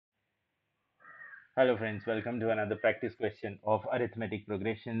Hello friends, welcome to another practice question of arithmetic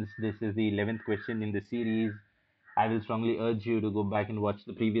progressions. This is the 11th question in the series. I will strongly urge you to go back and watch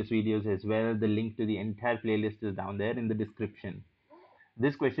the previous videos as well. The link to the entire playlist is down there in the description.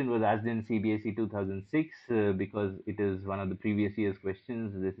 This question was asked in CBSE 2006 because it is one of the previous year's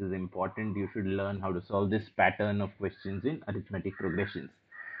questions. This is important. You should learn how to solve this pattern of questions in arithmetic progressions.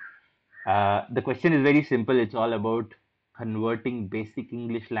 The question is very simple. It's all about converting basic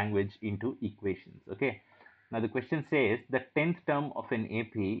English language into equations. Okay. Now the question says the 10th term of an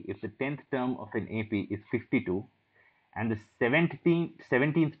AP, if the 10th term of an AP is 52 and the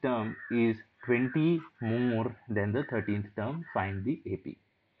 17th term is 20 more than the 13th term, find the AP.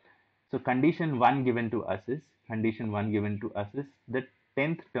 So condition 1 given to us is the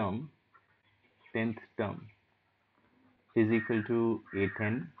 10th term is equal to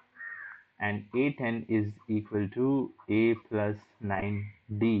A10 and A10 is equal to A plus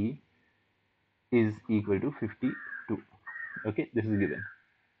 9D is equal to 52. Okay, this is given.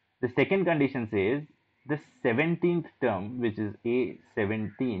 The second condition says the 17th term, which is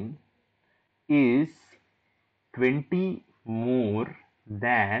A17, is 20 more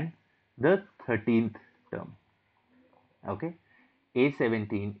than the 13th term. Okay,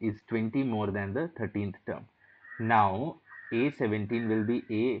 A17 is 20 more than the 13th term. Now, A17 will be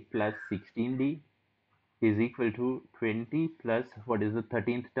A plus 16D is equal to 20 plus what is the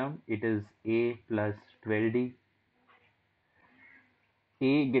 13th term? It is A plus 12D.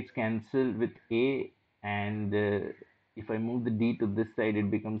 A gets cancelled with A, and if I move the D to this side, it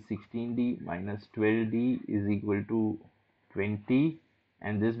becomes 16D minus 12D is equal to 20,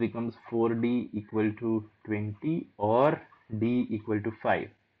 and this becomes 4D equal to 20 or D equal to 5.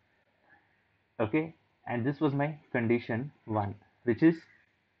 Okay, and this was my condition 1, which is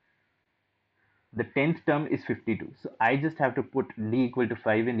the 10th term is 52. So I just have to put D equal to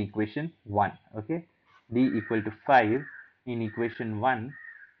 5 in equation 1. Okay, D equal to 5 in equation 1.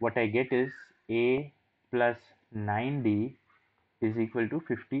 What I get is A plus 9D is equal to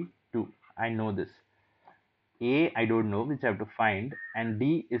 52. I know this. A I don't know, which I have to find, and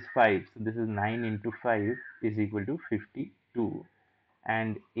D is 5. So this is 9 into 5 is equal to 52.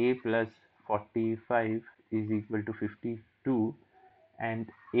 And A plus 45 is equal to 52, and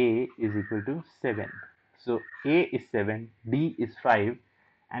A is equal to 7. So A is 7, D is 5,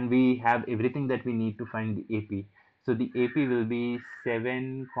 and we have everything that we need to find the AP. So the AP will be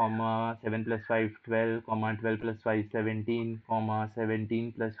 7, comma 7 plus 5 12, comma 12 plus 5 17, comma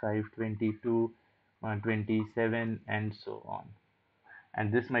 17 plus 5 22, 27, and so on.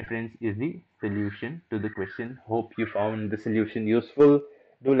 And this, my friends, is the solution to the question. Hope you found the solution useful.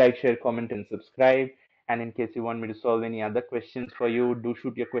 Do like, share, comment, and subscribe. And in case you want me to solve any other questions for you, do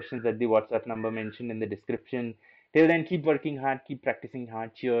shoot your questions at the WhatsApp number mentioned in the description. Till then, keep working hard, keep practicing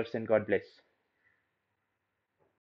hard. Cheers and God bless.